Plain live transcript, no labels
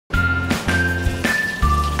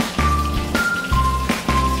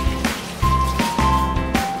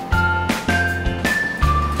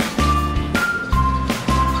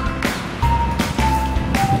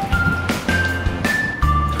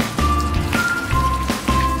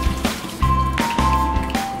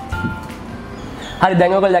හරි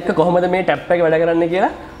දැන් ඔයගොල්ලෝ දැක්ක කොහොමද මේ ටැප් එක වැඩ කරන්නේ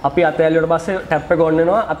කියලා. අපි අත ඇල්ලුවට පස්සේ ටැප් එක ඔන්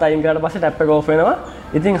වෙනවා. අත අයින් කරාට පස්සේ ටැප් එක ඕෆ් වෙනවා.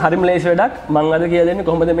 ඉතින් හරිම ලේසි වැඩක්. මම අද කියලා දෙන්නේ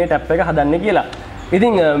කොහොමද මේ ටැප් එක හදන්නේ කියලා.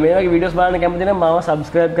 ඉතින් මේ වගේ වීඩියෝස් බලන්න කැමති නම් මාව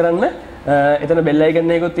subscribe කරන්න. එතන bell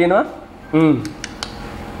icon එකකුත් තියෙනවා.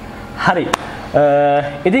 හරි.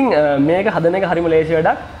 ඉතින් මේක හදන එක හරිම ලේසි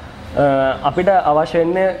වැඩක්. අපිට අවශ්‍ය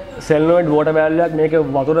වෙන්නේ solenoid water valve එකක් මේක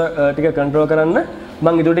වතුර ටික control කරන්න.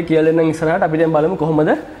 මම ඊට කියලා දෙන්නම් ඉස්සරහට. අපි දැන් බලමු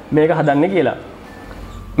කොහොමද මේක හදන්නේ කියලා.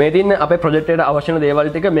 මේ තියෙන අපේ ප්‍රොජෙක්ට් එකට අවශ්‍ය වෙන දේවල්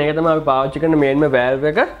ටික මේක තමයි අපි පාවිච්චි කරන මේන්ම valve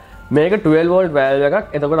එක. මේක 12 volt valve එකක්.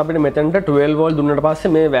 එතකොට අපිට මෙතනට 12 volt දුන්නාට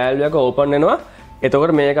පස්සේ මේ valve එක open වෙනවා.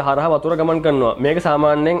 එතකොට මේක හරහා වතුර ගමන් කරනවා. මේක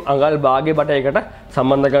සාමාන්‍යයෙන් අඟල් භාගයේ බටයකට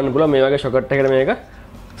සම්බන්ධ කරන්න පුළුවන්. මේ වගේ socket එකකට මේක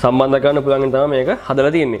සම්බන්ධ කරන්න පුළුවන් තමයි මේක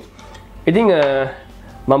හදලා තියෙන්නේ. ඉතින්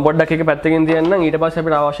මම පොඩ්ඩක් එක පැත්තකින් තියන්නම්. ඊට පස්සේ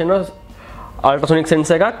අපිට අවශ්‍ය වෙනවා ultrasonic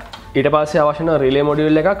sensor එකක්. ඊට පස්සේ අවශ්‍ය වෙනවා relay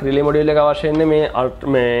module එකක්. relay module එක අවශ්‍ය වෙන්නේ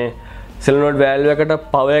මේ solenoid valve එකට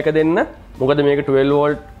power එක දෙන්න. මොකද මේක 12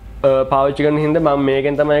 volt පාවිච්චි කරන හින්දා මම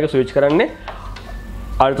මේකෙන් තමයි ඒක switch කරන්නේ.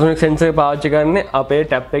 ultrasonic sensor එක පාවිච්චි කරන්නේ අපේ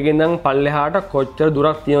tap එකෙන් ඉඳන් පල්ලෙහාට කොච්චර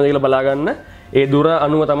දුරක් තියෙනවද කියලා බලා ගන්න. ඒ දුර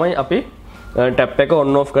අනුව තමයි අපි tap එක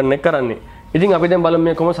on off කරන එක කරන්නේ. ඉතින් අපි දැන් බලමු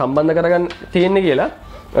මේ කොහොම සම්බන්ධ කරගන්න තියෙන්නේ කියලා.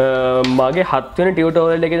 මගේ 7 වෙනි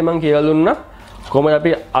ටියුටෝරියල් එකේදී මම කියලා දුන්නා කොහොමද අපි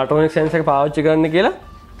ultrasonic sensor එක පාවිච්චි කරන්නේ කියලා.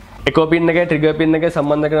 එකෝ පින් එකේ ට්‍රිගර් පින් එකේ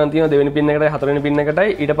සම්බන්ධ කරන් තියෙනවා දෙවෙනි පින් එකටයි හතරවෙනි පින් එකටයි.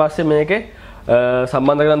 ඊට පස්සේ මේකේ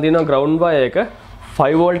සම්බන්ධ කරන් තියෙනවා ground wire එක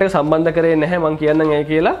 5 volt එක සම්බන්ධ කරේ නැහැ මම කියන්නම් ඒ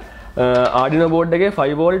කියලා. Arduino board එකේ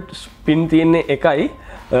 5 volt pin තියෙන්නේ එකයි.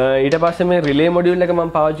 ඊට පස්සේ මේ relay module එක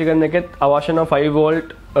මම පාවිච්චි කරන එකෙත් අවශ්‍ය නම් 5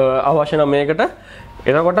 volt අවශ්‍ය නම් මේකට.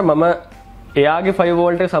 එතකොට මම එයාගේ 5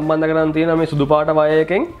 volt එක සම්බන්ධ කරන් තියෙනවා මේ සුදු පාට wire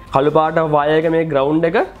එකෙන්. කළු පාට wire එක මේ ground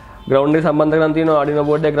එක සම්බන්ධ කරන් තියෙනවා Arduino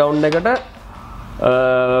board එකේ ground එකට.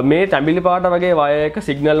 මේ තැඹිලි පාට වගේ wire එක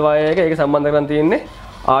signal wire එක ඒක සම්බන්ධ කරන් තියෙන්නේ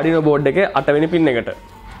Arduino board එකේ 8 වෙනි pin එකට.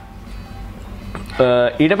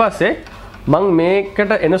 ඊට පස්සේ මම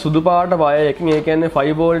මේකට එන සුදු පාට wire එකකින් ඒ කියන්නේ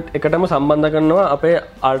 5 volt එකටම සම්බන්ධ කරනවා අපේ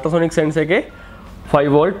ultrasonic sensor එකේ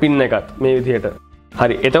 5 volt pin එකත් මේ විදිහට.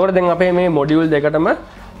 හරි. එතකොට දැන් අපේ මේ module දෙකටම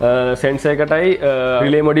sensor එකටයි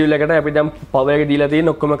relay module එකටයි අපි දැන් power එක දීලා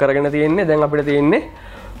තියෙන ඔක්කොම කරගෙන තියෙන්නේ. දැන් අපිට තියෙන්නේ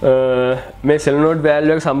මේ solenoid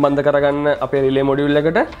valve එක සම්බන්ධ කරගන්න අපේ relay module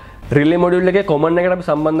එකට. relay module එකේ common එකට අපි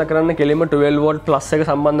සම්බන්ධ කරන්න කෙලින්ම 12 volt plus එක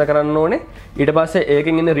සම්බන්ධ කරන්න ඕනේ. ඊට පස්සේ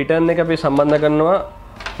ඒකෙන් එන return එක අපි සම්බන්ධ කරනවා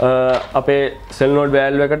අපේ solenoid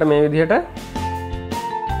valve එකට මේ විදිහට.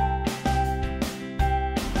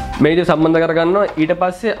 මේ විදිහට සම්බන්ධ කරගන්නවා. ඊට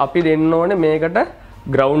පස්සේ අපි දෙන්න ඕනේ මේකට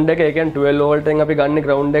ground එක. ඒ කියන්නේ 12 volt එකෙන් අපි ගන්න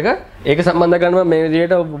ground එක. ඒක සම්බන්ධ කරනවා මේ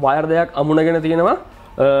විදිහට wire දෙකක් අමුණගෙන තියෙනවා.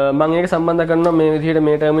 මම ඒක සම්බන්ධ කරනවා මේ විදිහට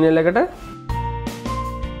මේ ටර්මිනල් එකට.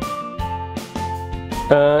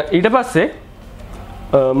 ඊට පස්සේ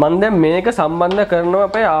මම දැන් මේක සම්බන්ධ කරනවා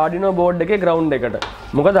අපේ Arduino board එකේ ground එකට.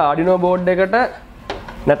 මොකද Arduino board එකට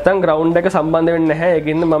නැත්තම් ground එක සම්බන්ධ වෙන්නේ නැහැ.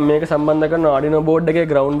 ඒකින්ද මම මේක සම්බන්ධ කරනවා Arduino board එකේ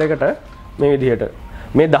ground එකට මේ විදිහට.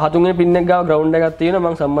 මේ 13 වෙනි pin එක ගාව ground එකක්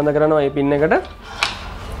තියෙනවා. මම සම්බන්ධ කරනවා මේ pin එකට.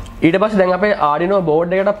 ඊට පස්සේ දැන් අපේ Arduino board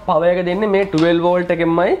එකට power එක දෙන්නේ මේ 12 volt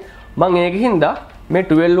එකෙන්මයි. මම ඒකින්ද මේ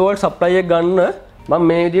 12 volt supply එක ගන්න මම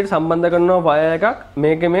මේ විදිහට සම්බන්ධ කරනවා wire එකක්.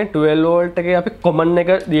 මේකේ මේ 12 volt එකේ අපි common එක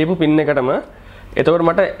දීපු pin එකටම. එතකොට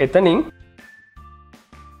මට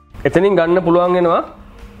එතනින් ගන්න පුළුවන් වෙනවා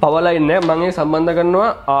power line එක. මම ඒක සම්බන්ධ කරනවා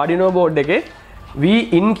Arduino board එකේ V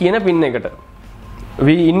in කියන pin එකට. V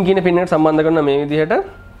in කියන pin එකට සම්බන්ධ කරනවා මේ විදිහට.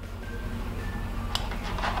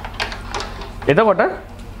 එතකොට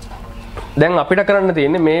දැන් අපිට කරන්න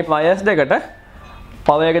තියෙන්නේ මේ wires දෙකට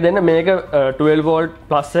power එක දෙන්න. මේක 12 volt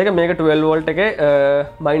plus එක, මේක 12 volt එකේ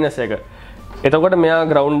minus එක. එතකොට මෙයා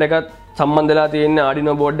ground එකත් සම්බන්ධ වෙලා තියෙන්නේ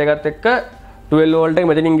Arduino board එකත් එක්ක 12 volt එක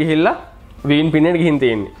මෙතනින් ගිහිල්ලා V in pin එකට ගිහින්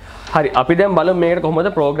තියෙන්නේ. හරි. අපි දැන් බලමු මේකට කොහොමද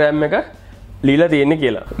program එක ලියලා තියෙන්නේ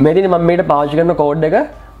කියලා. මේ තියෙන්නේ මම මේකට පාවිච්චි කරන code එක.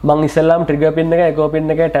 මම ඉස්සෙල්ලාම trigger pin එක, echo pin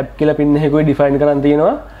එක, tap කියලා pin එකකුයි define කරන්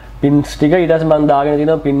තියෙනවා. pins ටික ඊට පස්සේ මම දාගෙන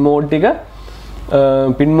තියෙනවා pin mode ටික.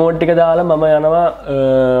 pin mode ටික දාලා මම යනවා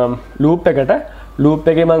loop එකට. loop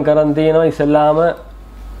එකේ මම කරන් තියෙනවා ඉස්සෙල්ලාම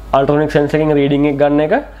ultrasonic sensor එකෙන් reading එක ගන්න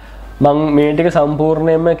එක. මම මේ ටික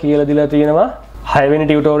සම්පූර්ණයෙන්ම කියලා දීලා තියෙනවා 6 වෙනි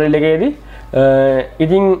ටියුටෝරියල් එකේදී.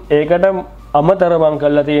 ඉතින් ඒකට අමතරව මම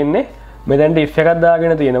කරලා තියෙන්නේ මෙතෙන්ට if එකක්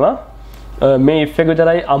දාගෙන තියෙනවා. මේ if එක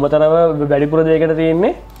විතරයි අමතරව වැඩිපුර දෙයකට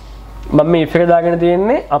තියෙන්නේ. මම මේ if එක දාගෙන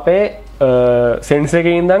තියෙන්නේ අපේ sensor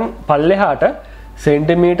එකේ ඉඳන් පල්ලෙහාට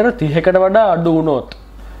සෙන්ටිමීටර 30කට වඩා අඩු වුණොත්.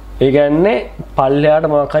 ඒ කියන්නේ පල්ලෙහාට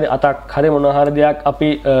මොකක් හරි අතක් හරි මොන හරි දෙයක් අපි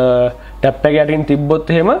ටැප් එක යටින් තිබ්බොත්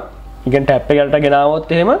එහෙම, ඒ කියන්නේ ටැප් එක යටට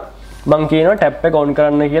ගෙනාවොත් එහෙම මම කියනවා ටැප් එක ඔන්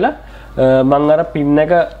කරන්න කියලා. මම අර පින්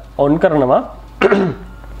එක ඔන් කරනවා.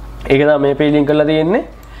 ඒක තමයි මේ පේජින් කරලා තියෙන්නේ.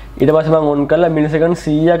 ඊට පස්සේ මම ඔන් කරලා මිලිසෙකන්ඩ්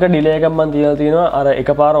 100ක ඩිලේ එකක් මම තියලා තියෙනවා අර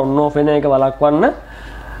එකපාර ඔන් ඔෆ් වෙන එක වළක්වන්න.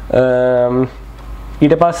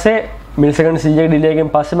 ඊට පස්සේ මිලිසෙකන්ඩ් 100ක ඩිලේ එකෙන්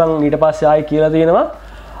පස්සේ මම ඊට පස්සේ ආයි කියලා තියෙනවා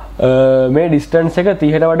මේ ඩිස්ටන්ස් එක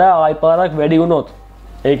 30ට වඩා ආයි පාරක් වැඩි වුණොත්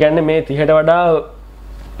ඒ කියන්නේ මේ 30ට වඩා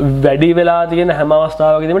වැඩි වෙලා තියෙන හැම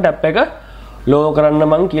අවස්ථාවකදීම ටැප් එක ලෝ කරන්න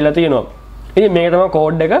මම කියලා තියෙනවා. ඉතින් මේක තමයි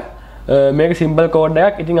කෝඩ් එක. මේක සිම්පල් කෝඩ්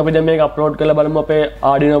එකක්. ඉතින් අපි දැන් මේක අප්ලෝඩ් කරලා බලමු අපේ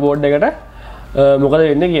Arduino board එකට මොකද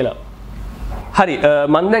වෙන්නේ කියලා. හරි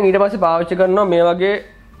මම දැන් ඊට පස්සේ පාවිච්චි කරනවා මේ වගේ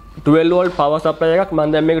 12 volt power supply එකක්.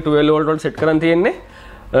 මම දැන් මේක 12 volt වලට සෙට් කරන් තියෙන්නේ.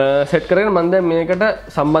 සෙට් කරගෙන මම දැන් මේකට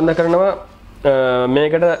සම්බන්ධ කරනවා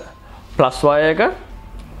මේකට ප්ලස් වයර් එක,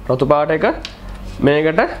 රතු පාට එක,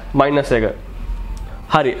 මේකට මයිනස් එක.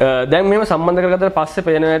 හරි දැන් මෙහෙම සම්බන්ධ කරගත්තට පස්සේ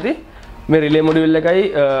පේනවා ඇති මේ රිලේ මොඩියුල් එකයි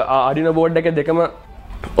Arduino board එකේ දෙකම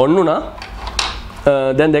ඔන් වුණා.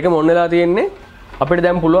 දැන් දෙකම ඔන් වෙලා තියෙන්නේ. අපිට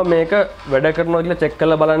දැන් පුළුවන් මේක වැඩ කරනවා කියලා චෙක්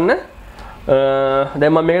කරලා බලන්න.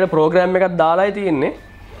 දැන් මම මේකට ප්‍රෝග්‍රෑම් එකක් දාලායි තියෙන්නේ.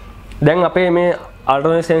 දැන් අපේ මේ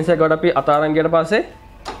ultrasonic sensor එකට අපි අතාරන් ගියට පස්සේ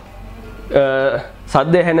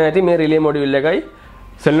සද්ද ඇහෙනවා ඇති මේ රිලේ මොඩියුල් එකයි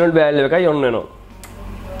solenoid valve එකයි ඔන් වෙනවා.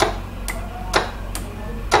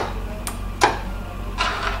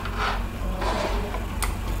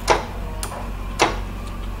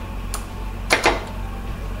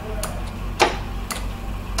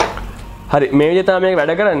 හරි මේ විදිහට තමයි මේක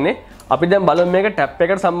වැඩ කරන්නේ. අපි දැන් බලමු මේක ටැප්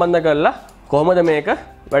එකට සම්බන්ධ කරලා කොහොමද මේක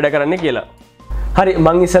වැඩ කරන්නේ කියලා. හරි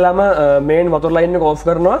මම ඉස්සෙල්ලාම මේන් වතුර ලයින් එක ඕෆ්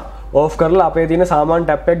කරනවා. ඕෆ් කරලා අපේ තියෙන සාමාන්‍ය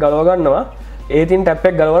ටැප් එක ගලව ගන්නවා. ඒ තියෙන ටැප්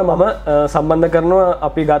එක ගලවලා මම සම්බන්ධ කරනවා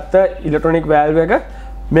අපි ගත්ත ඉලෙක්ට්‍රොනික වැල්ව් එක.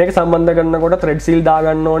 මේක සම්බන්ධ කරනකොට thread seal දා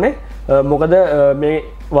ගන්න ඕනේ. මොකද මේ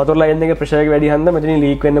වතුර ලයින් එකේ ප්‍රෙෂර් එක වැඩි හන්ද මෙතනින්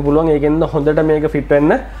ලීක් වෙන්න පුළුවන්. ඒකෙන්ද හොඳට මේක ෆිට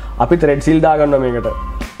වෙන්න අපි thread seal දා ගන්නවා මේකට.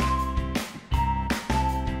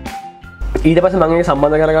 ඊට පස්සේ මම ඒක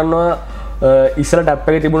සම්බන්ධ කරගන්නවා ඉස්සර ටැප්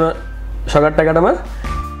එකේ තිබුණ සොකට් එකටම.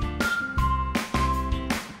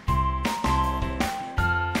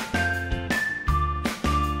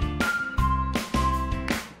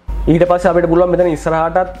 ඊට පස්සේ අපිට පුළුවන් මෙතන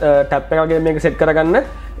ඉස්සරහටත් ටැප් එක වගේ මේක සෙට් කරගන්න.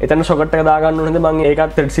 එතන සොකට් එක දාගන්න ඕනේ. මම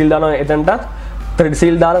ඒකත් thread seal දානවා එතනට. thread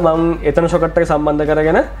seal දාලා මම එතන සොකට් එක සම්බන්ධ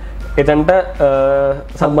කරගෙන එතනට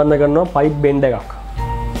සම්බන්ධ කරනවා pipe bend එකක්.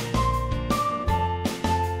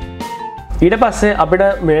 ඊට පස්සේ අපිට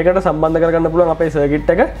මේකට සම්බන්ධ කරගන්න පුළුවන් අපේ සර්කිට්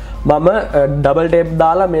එක. මම ඩබල් ටේප්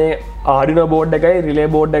දාලා මේ Arduino board එකයි රිලේ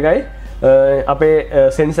board එකයි අපේ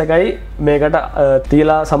සෙන්ස් එකයි මේකට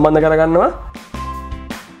තියලා සම්බන්ධ කරගන්නවා.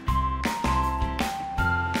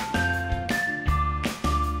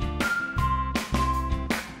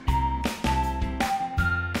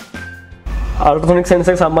 ultrasonic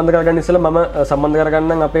sensor එක සම්බන්ධ කරගන්න ඉස්සෙල්ලා මම සම්බන්ධ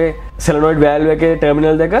කරගන්නම් අපේ solenoid valve එකේ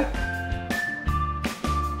terminal දෙක.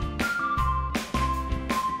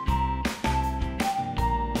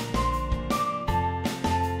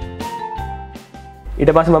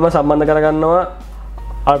 ඊට පස්සේ මම සම්බන්ධ කරගන්නවා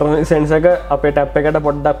ultrasonic sensor එක අපේ ටැප් එකට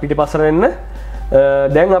පොඩ්ඩක් පිටිපස්සට වෙන්න.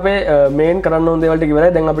 දැන් අපේ මේන් කරන්න ඕන දේවල් ටික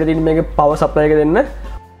ඉවරයි. දැන් අපිට තියෙන්නේ මේකේ power supply එක දෙන්න.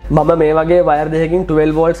 මම මේ වගේ වයර් දෙකකින්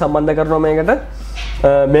 12 volt සම්බන්ධ කරනවා මේකට.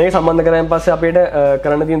 මේක සම්බන්ධ කරායින් පස්සේ අපිට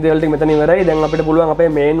කරන්න තියෙන දේවල් ටික මෙතන ඉවරයි. දැන් අපිට පුළුවන් අපේ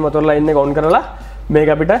මේන් motor line එක on කරලා මේක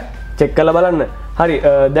අපිට check කරලා බලන්න. හරි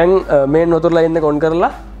දැන් මේන් motor line එක on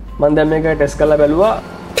කරලා මම දැන් මේක test කරලා බැලුවා.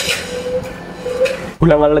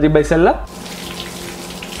 උලන් වලලා තිබ්බ ඉස්සෙල්ලා.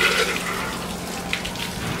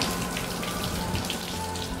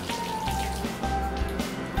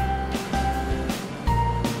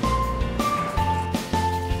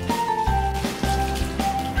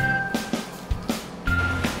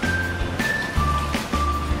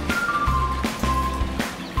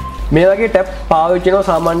 මේ වගේ ටැප් පාවිච්චි කරනවා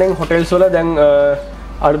සාමාන්‍යයෙන් හොටෙල්ස් වල. දැන්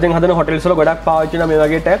අලුතෙන් හදන හොටෙල්ස් වල ගොඩක් පාවිච්චි කරන මේ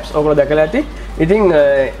වගේ ටැප්ස් ඔයගොල්ලෝ දැකලා ඇති. ඉතින්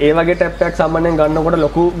ඒ වගේ ටැප් එකක් සාමාන්‍යයෙන් ගන්නකොට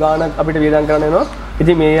ලොකු ගාණක් අපිට වියදම් කරන්න වෙනවා.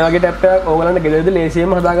 ඉතින් මේ වගේ ටැප් එකක් ඕගලන්ට ගෙදරදී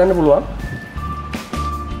ලේසියෙන්ම හදා ගන්න පුළුවන්.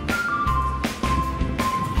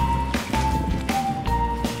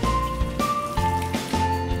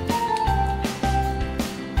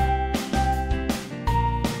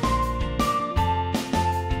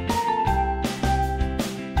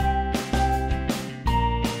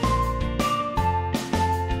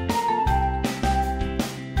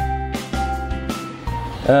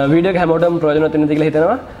 වීඩියෝ එක හැමෝටම ප්‍රයෝජනවත් වෙන්න කියලා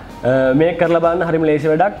හිතනවා. මේක කරලා බලන්න හරිම ලේසි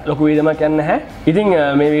වැඩක්. ලොකු වීදමක් යන්නේ නැහැ. ඉතින්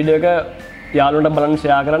මේ වීඩියෝ එක යාළුවන්ට බලන්න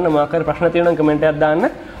ෂෙයා කරන්න. මොකක් හරි ප්‍රශ්න තියෙනවා නම් කමෙන්ට් එකක් දාන්න.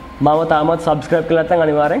 මම තාමත් subscribe කරලා නැත්නම්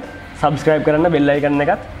අනිවාර්යෙන් subscribe කරන්න bell icon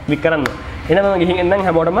එකත් click කරන්න. එහෙනම් මම ගිහින් එන්නම්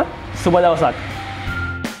හැමෝටම සුබ දවසක්.